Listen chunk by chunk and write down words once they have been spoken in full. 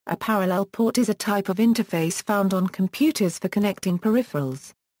A parallel port is a type of interface found on computers for connecting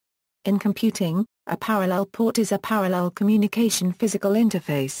peripherals. In computing, a parallel port is a parallel communication physical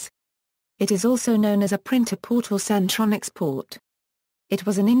interface. It is also known as a printer port or Centronics port. It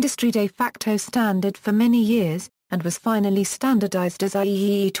was an industry de facto standard for many years, and was finally standardized as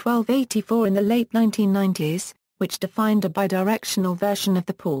IEEE 1284 in the late 1990s, which defined a bidirectional version of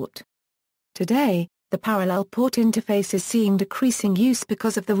the port. Today, the parallel port interface is seeing decreasing use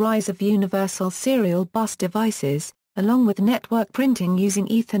because of the rise of universal serial bus devices, along with network printing using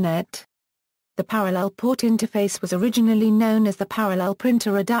Ethernet. The parallel port interface was originally known as the parallel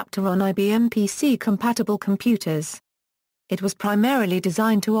printer adapter on IBM PC-compatible computers. It was primarily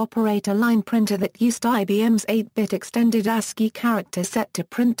designed to operate a line printer that used IBM's 8-bit extended ASCII character set to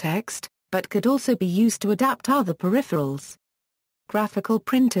print text, but could also be used to adapt other peripherals. Graphical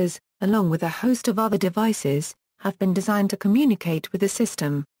printers, along with a host of other devices, have been designed to communicate with the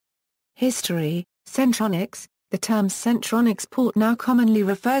system. History: Centronics. The term Centronics port now commonly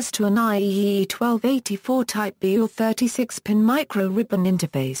refers to an IEEE 1284 Type B or 36-pin micro-ribbon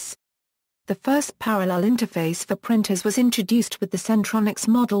interface. The first parallel interface for printers was introduced with the Centronics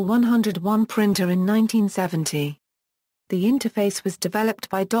Model 101 printer in 1970. The interface was developed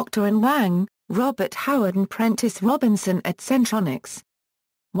by Dr. N. Wang, Robert Howard and Prentice Robinson at Centronics.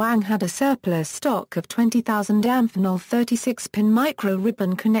 Wang had a surplus stock of 20,000 Amphenol 36-pin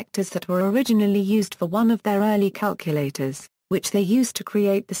micro-ribbon connectors that were originally used for one of their early calculators, which they used to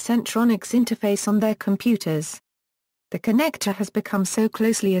create the Centronics interface on their computers. The connector has become so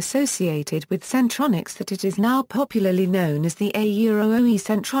closely associated with Centronics that it is now popularly known as the A-Euro-OE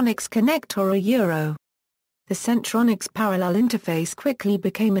Centronics connector or Euro. The Centronics parallel interface quickly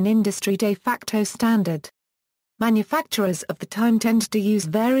became an industry de facto standard. Manufacturers of the time tended to use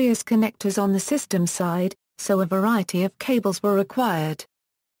various connectors on the system side, so a variety of cables were required.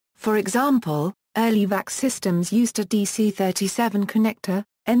 For example, early VAX systems used a DC-37 connector,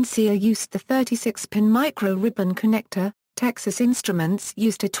 NCA used the 36-pin micro-ribbon connector, Texas Instruments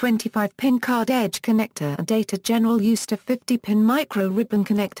used a 25-pin card edge connector and Data General used a 50-pin micro-ribbon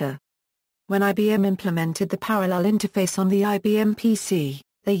connector. When IBM implemented the parallel interface on the IBM PC,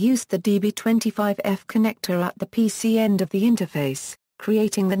 they used the DB25F connector at the PC end of the interface,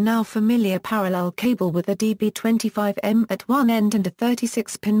 creating the now familiar parallel cable with a DB25M at one end and a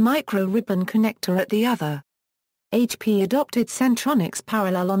 36-pin micro-ribbon connector at the other. HP adopted Centronics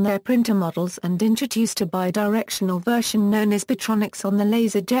parallel on their printer models and introduced a bidirectional version known as Bitronics on the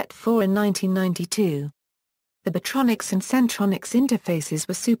LaserJet 4 in 1992. The Bitronics and Centronics interfaces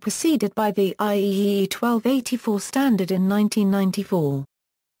were superseded by the IEEE 1284 standard in 1994.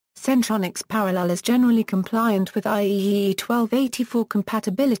 Centronics parallel is generally compliant with IEEE 1284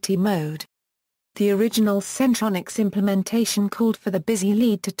 compatibility mode. The original Centronics implementation called for the busy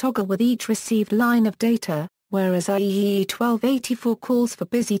lead to toggle with each received line of data, whereas IEEE 1284 calls for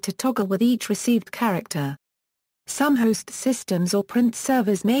busy to toggle with each received character. Some host systems or print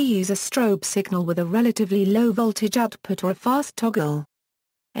servers may use a strobe signal with a relatively low voltage output or a fast toggle.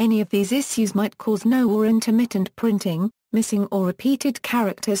 Any of these issues might cause no or intermittent printing, missing or repeated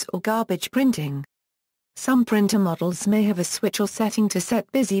characters or garbage printing. Some printer models may have a switch or setting to set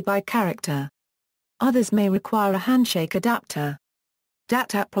busy by character. Others may require a handshake adapter.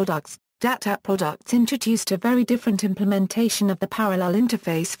 DATAP products introduced a very different implementation of the parallel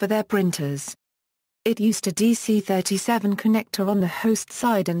interface for their printers. It used a DC-37 connector on the host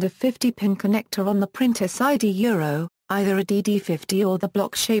side and a 50-pin connector on the printer side Euro, either a DD50 or the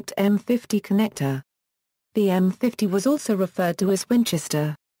block-shaped M50 connector. The M50 was also referred to as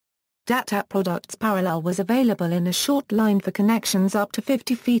Winchester. DATAP products parallel was available in a short line for connections up to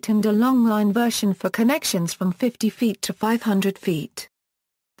 50 feet and a long line version for connections from 50 feet to 500 feet.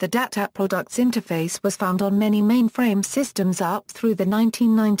 The DATAP products interface was found on many mainframe systems up through the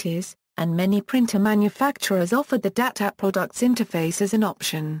 1990s, and many printer manufacturers offered the DATAP products interface as an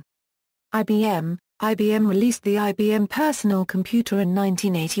option. IBM released the IBM Personal Computer in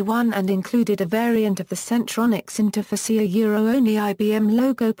 1981 and included a variant of the Centronics interface. Euro-only IBM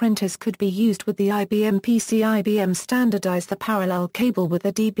logo printers could be used with the IBM PC. IBM standardized the parallel cable with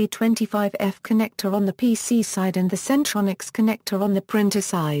a DB25F connector on the PC side and the Centronics connector on the printer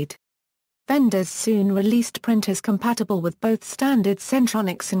side. Vendors soon released printers compatible with both standard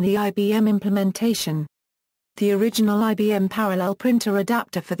Centronics and the IBM implementation. The original IBM parallel printer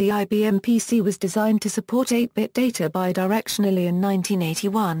adapter for the IBM PC was designed to support 8-bit data bidirectionally in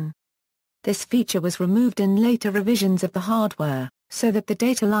 1981. This feature was removed in later revisions of the hardware, so that the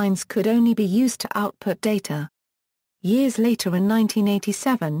data lines could only be used to output data. Years later in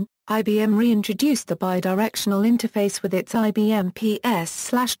 1987, IBM reintroduced the bidirectional interface with its IBM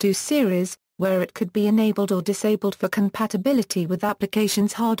PS-2 series, where it could be enabled or disabled for compatibility with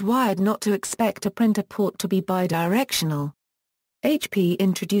applications hardwired not to expect a printer port to be bidirectional. HP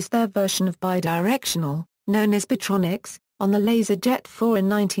introduced their version of bidirectional, known as Centronics, on the LaserJet 4 in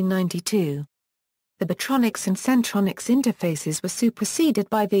 1992. The Centronics and Centronics interfaces were superseded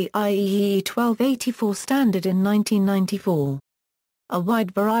by the IEEE 1284 standard in 1994. A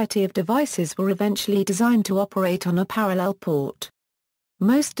wide variety of devices were eventually designed to operate on a parallel port.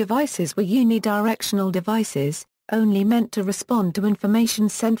 Most devices were unidirectional devices, only meant to respond to information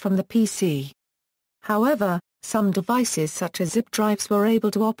sent from the PC. However, some devices such as zip drives were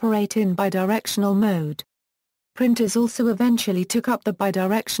able to operate in bidirectional mode. Printers also eventually took up the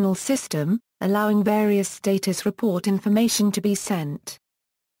bidirectional system, allowing various status report information to be sent.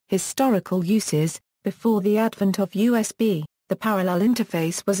 Historical uses: before the advent of USB, the parallel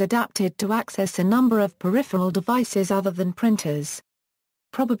interface was adapted to access a number of peripheral devices other than printers.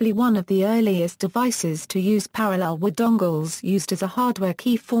 Probably one of the earliest devices to use parallel were dongles used as a hardware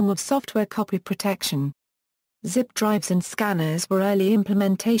key form of software copy protection. Zip drives and scanners were early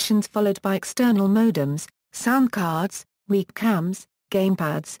implementations followed by external modems, sound cards, webcams,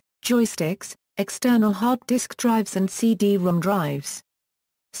 gamepads, joysticks, external hard disk drives and CD-ROM drives.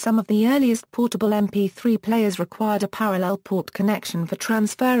 Some of the earliest portable MP3 players required a parallel port connection for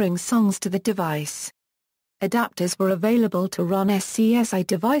transferring songs to the device. Adapters were available to run SCSI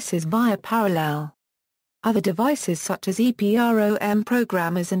devices via parallel. Other devices such as EEPROM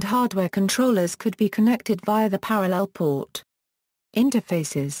programmers and hardware controllers could be connected via the parallel port.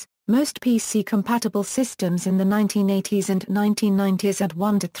 Interfaces: most PC-compatible systems in the 1980s and 1990s had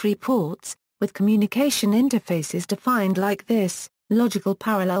 1 to 3 ports, with communication interfaces defined like this: Logical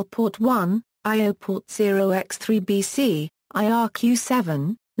Parallel Port 1, I/O Port 0x3BC,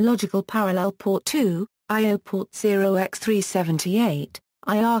 IRQ7, Logical Parallel Port 2, I/O Port 0x378,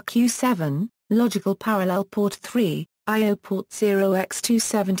 IRQ7, Logical Parallel Port 3, I/O Port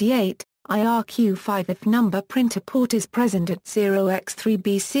 0x278, IRQ5. If number printer port is present at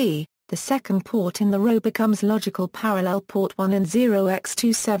 0x3BC, the second port in the row becomes Logical Parallel Port 1 and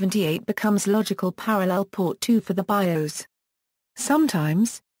 0x278 becomes Logical Parallel Port 2 for the BIOS.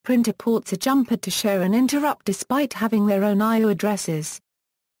 Sometimes, printer ports are jumpered to share an interrupt despite having their own I/O addresses.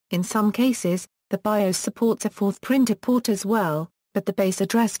 In some cases, the BIOS supports a fourth printer port as well, but the base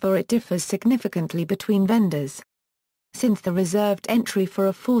address for it differs significantly between vendors. Since the reserved entry for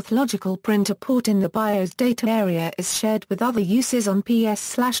a fourth logical printer port in the BIOS data area is shared with other uses on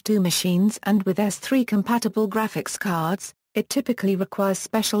PS/2 machines and with S3-compatible graphics cards, it typically requires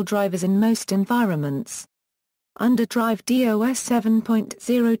special drivers in most environments. Under Drive DOS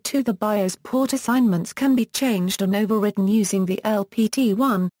 7.02, the BIOS port assignments can be changed or overwritten using the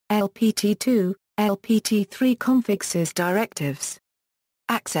LPT1, LPT2, LPT3 configsys directives.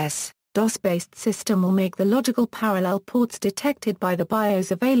 Access: DOS-based system will make the logical parallel ports detected by the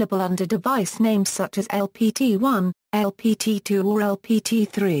BIOS available under device names such as LPT1, LPT2 or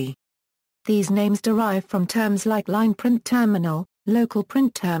LPT3. These names derive from terms like line print terminal, local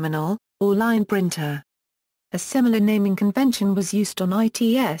print terminal, or line printer. A similar naming convention was used on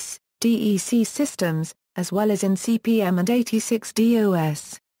ITS, DEC systems, as well as in CP/M and 86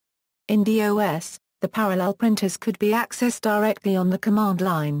 DOS. In DOS, the parallel printers could be accessed directly on the command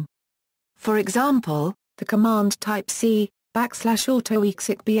line. For example, the command type C,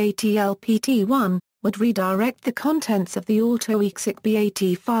 \autoexecBAT-LPT1, would redirect the contents of the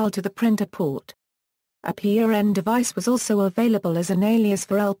autoexecBAT file to the printer port. A PRN device was also available as an alias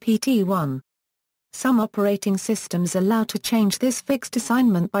for LPT1. Some operating systems allow to change this fixed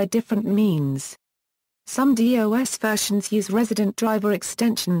assignment by different means. Some DOS versions use resident driver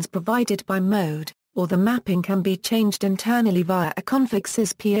extensions provided by mode, or the mapping can be changed internally via a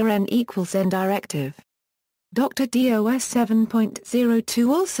configsys PRN=N directive. Dr. DOS 7.02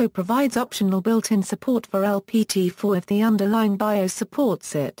 also provides optional built-in support for LPT4 if the underlying BIOS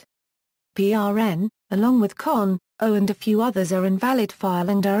supports it. PRN, along with CON, O and a few others are invalid file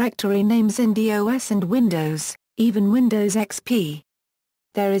and directory names in DOS and Windows, even Windows XP.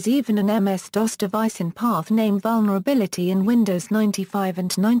 There is even an MS-DOS device in path name vulnerability in Windows 95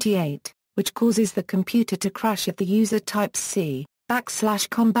 and 98, which causes the computer to crash if the user types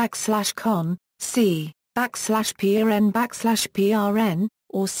C/con/con, C/PRN/PRN,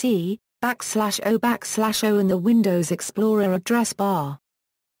 or C/O/O in the Windows Explorer address bar.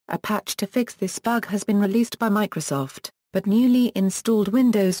 A patch to fix this bug has been released by Microsoft, but newly installed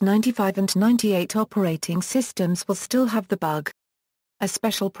Windows 95 and 98 operating systems will still have the bug. A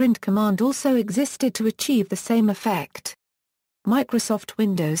special print command also existed to achieve the same effect. Microsoft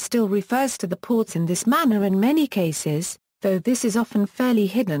Windows still refers to the ports in this manner in many cases, though this is often fairly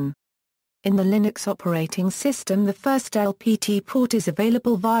hidden. In the Linux operating system, the first LPT port is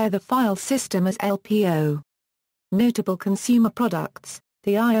available via the file system as LPO. Notable consumer products: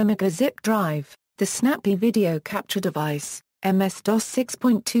 the iOmega zip drive, the Snappy video capture device, MS-DOS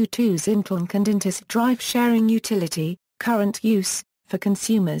 6.22's Intlink and Intus drive sharing utility, current use, for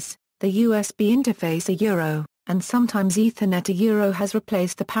consumers, the USB interface A-Euro, and sometimes Ethernet A-Euro has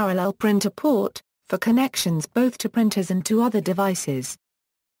replaced the parallel printer port, for connections both to printers and to other devices.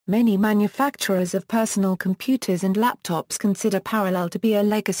 Many manufacturers of personal computers and laptops consider parallel to be a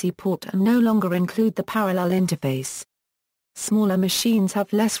legacy port and no longer include the parallel interface. Smaller machines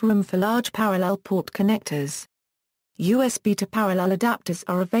have less room for large parallel port connectors. USB to parallel adapters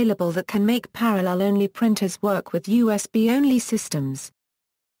are available that can make parallel-only printers work with USB-only systems.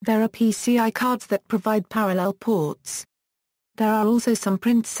 There are PCI cards that provide parallel ports. There are also some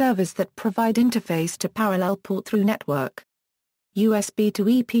print servers that provide interface to parallel port through network. USB to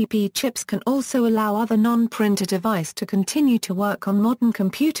EPP chips can also allow other non-printer device to continue to work on modern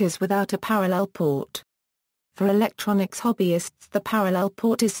computers without a parallel port. For electronics hobbyists, the parallel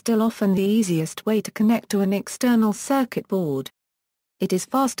port is still often the easiest way to connect to an external circuit board. It is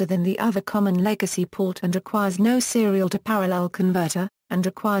faster than the other common legacy port and requires no serial to parallel converter, and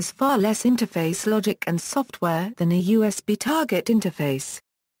requires far less interface logic and software than a USB target interface.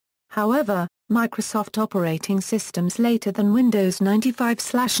 However, Microsoft operating systems later than Windows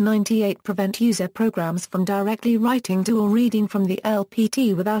 95/98 prevent user programs from directly writing to or reading from the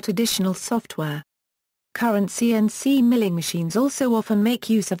LPT without additional software. Current CNC milling machines also often make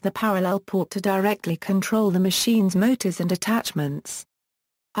use of the parallel port to directly control the machine's motors and attachments.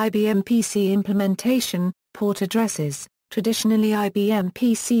 IBM PC implementation, port addresses. Traditionally, IBM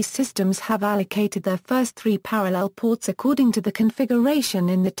PC systems have allocated their first 3 parallel ports according to the configuration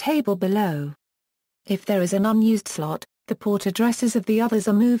in the table below. If there is an unused slot, the port addresses of the others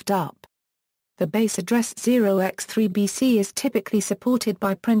are moved up. The base address 0x3BC is typically supported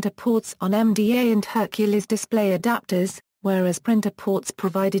by printer ports on MDA and Hercules display adapters, whereas printer ports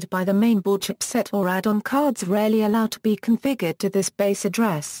provided by the mainboard chipset or add-on cards rarely allow to be configured to this base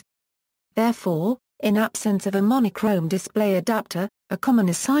address. Therefore, in absence of a monochrome display adapter, a common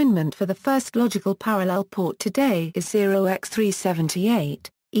assignment for the first logical parallel port today is 0x378,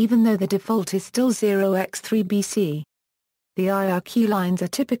 even though the default is still 0x3BC. The IRQ lines are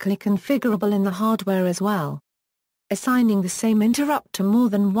typically configurable in the hardware as well. Assigning the same interrupt to more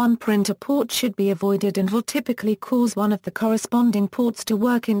than one printer port should be avoided and will typically cause one of the corresponding ports to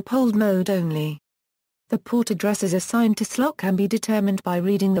work in POLD mode only. The port addresses assigned to slot can be determined by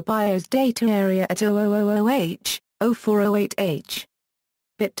reading the BIOS data area at 0000H, 0408H.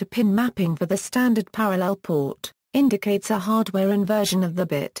 Bit-to-pin mapping for the standard parallel port indicates a hardware inversion of the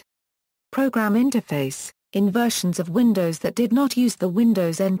bit. Program interface. In versions of Windows that did not use the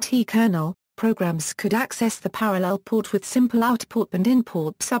Windows NT kernel, programs could access the parallel port with simple output and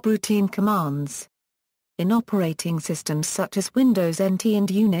import subroutine commands. In operating systems such as Windows NT and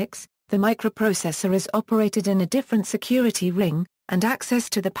Unix, the microprocessor is operated in a different security ring, and access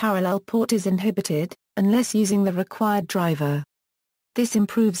to the parallel port is inhibited, unless using the required driver. This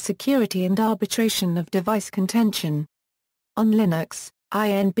improves security and arbitration of device contention. On Linux,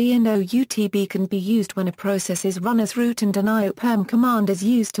 INB and OUTB can be used when a process is run as root and an IOPERM command is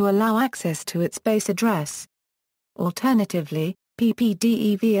used to allow access to its base address. Alternatively,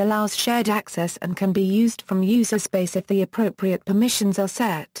 PPDEV allows shared access and can be used from user space if the appropriate permissions are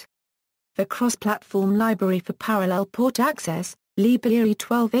set. The cross-platform library for parallel port access, libIRI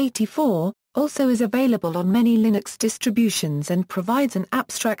 1284, also is available on many Linux distributions and provides an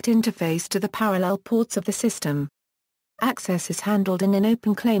abstract interface to the parallel ports of the system. Access is handled in an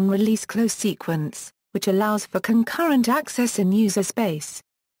open claim release close sequence, which allows for concurrent access in user space.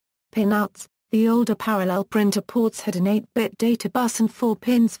 Pinouts. The older parallel printer ports had an 8-bit data bus and 4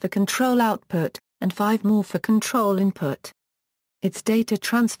 pins for control output, and 5 more for control input. Its data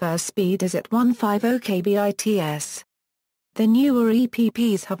transfer speed is at 150 kbits. The newer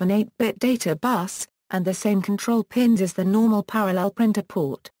EPPs have an 8-bit data bus, and the same control pins as the normal parallel printer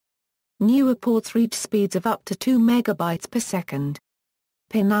port. Newer ports reach speeds of up to 2 megabytes per second.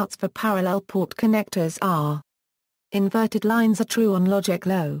 Pinouts for parallel port connectors are: inverted lines are true on logic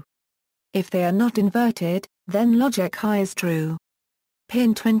low. If they are not inverted, then logic high is true.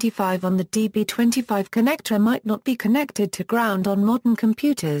 Pin 25 on the DB25 connector might not be connected to ground on modern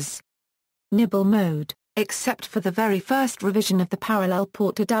computers. Nibble mode. Except for the very first revision of the parallel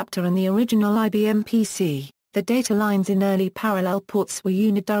port adapter in the original IBM PC, The data lines in early parallel ports were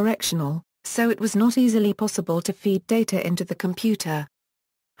unidirectional, so it was not easily possible to feed data into the computer.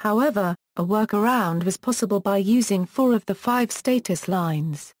 However, a workaround was possible by using 4 of the 5 status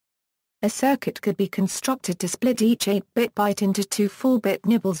lines. A circuit could be constructed to split each 8-bit byte into 2 4-bit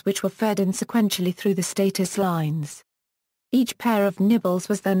nibbles which were fed in sequentially through the status lines. Each pair of nibbles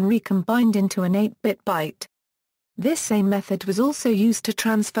was then recombined into an 8-bit byte. This same method was also used to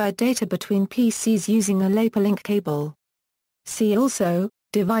transfer data between PCs using a LAPA-link cable. See also,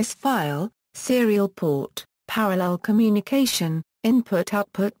 device file, serial port, parallel communication,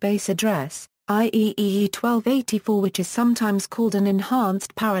 input-output base address, IEEE 1284, which is sometimes called an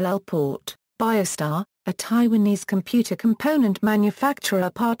enhanced parallel port. BioStar, a Taiwanese computer component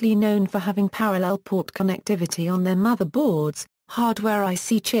manufacturer partly known for having parallel port connectivity on their motherboards, hardware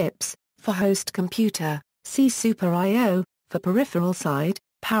IC chips, for host computer, C Super I/O, for peripheral side,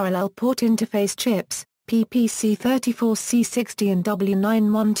 parallel port interface chips, PPC34C60 and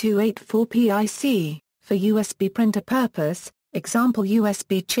W91284PIC, for USB printer purpose, example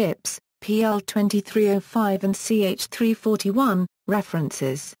USB chips, PL2305 and CH341,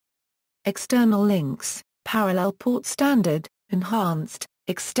 references. External links, Parallel Port Standard, Enhanced,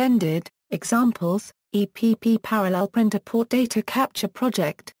 Extended, examples, EPP Parallel Printer Port Data Capture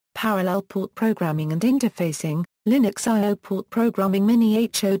Project, Parallel Port Programming and Interfacing, Linux I/O Port Programming Mini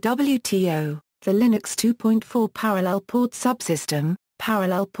HOWTO, the Linux 2.4 Parallel Port Subsystem,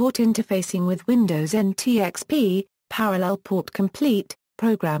 Parallel Port Interfacing with Windows NT XP, Parallel Port Complete,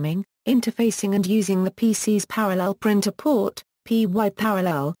 Programming, Interfacing and using the PC's Parallel Printer Port,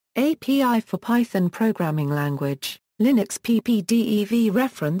 PY-Parallel, API for Python Programming Language, Linux PPDEV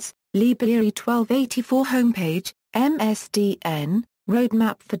Reference, IEEE 1284 Homepage, MSDN,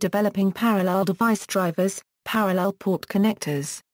 Roadmap for Developing Parallel Device Drivers, Parallel Port Connectors.